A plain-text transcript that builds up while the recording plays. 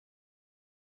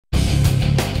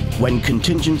When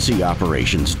contingency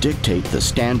operations dictate the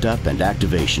stand-up and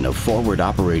activation of forward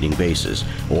operating bases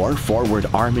or forward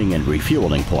arming and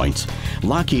refueling points,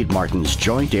 Lockheed Martin's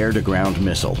Joint Air-to-Ground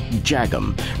Missile,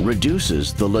 JAGM,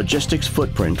 reduces the logistics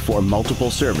footprint for multiple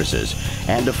services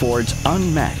and affords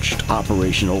unmatched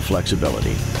operational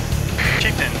flexibility.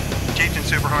 Chieftain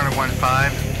Super Hornet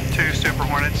 1-5, 2 Super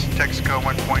Hornets, Texaco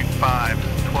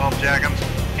 1.5, 12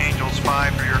 JAGMs, Angels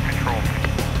 5 for your control.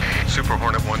 Super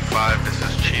Hornet 1-5, this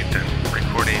is Chieftain.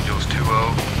 Report Angels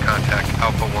 2-0, contact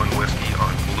Alpha 1 Whiskey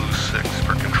on Blue 6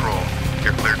 for control.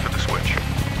 You're cleared for the switch.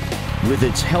 With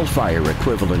its Hellfire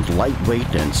equivalent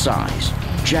lightweight and size,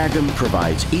 JAGM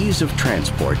provides ease of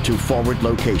transport to forward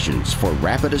locations for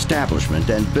rapid establishment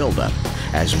and buildup,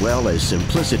 as well as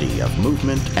simplicity of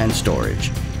movement and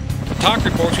storage. TOC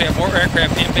reports we have more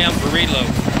aircraft inbound for reload.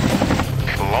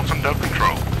 Lonesome Dove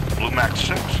Control, Blue Max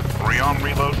 6, rearm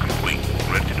reload complete,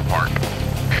 ready to depart.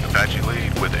 Apache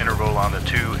lead with interval on the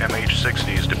 2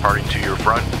 MH-60s departing to your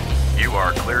front. You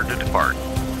are cleared to depart.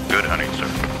 Good hunting, sir.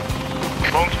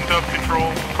 Lonesome Dove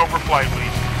Control, Cobra Flight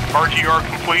Lead, RGR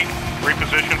complete,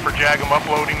 reposition for JAGM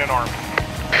uploading and arming.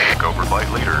 Cobra Flight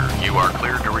Leader, you are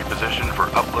cleared to reposition for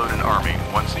upload and arming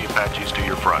once the Apaches to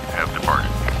your front have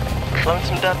departed.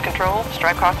 Lonesome Dove Control,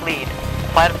 Strike Hawk Lead.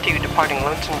 Flight of 2 departing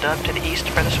Lonesome Dove to the east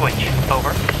for the switch.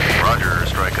 Over. Roger,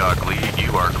 Strike Hawk Lead,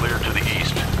 you are cleared to the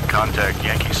east. Contact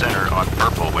Yankee Center on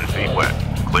purple when feet wet.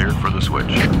 Cleared for the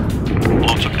switch.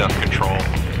 Lonesome Dove Control,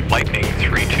 Lightning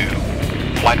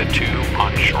 3-2. Flight of 2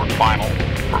 on short final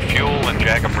for fuel and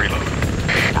JAGM reload.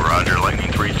 Roger,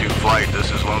 Lightning 3-2 flight,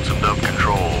 this is Lonesome Dove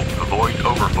Control. Avoid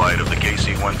overflight of the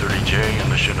KC-130J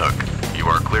and the Chinook. You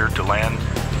are cleared to land.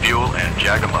 Fuel and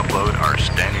JAGM upload are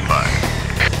standing by.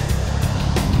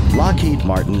 Lockheed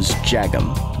Martin's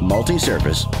JAGM,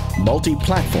 multi-service,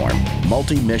 multi-platform,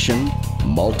 multi-mission,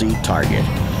 multi-target.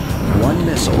 One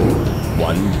missile,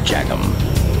 one JAGM.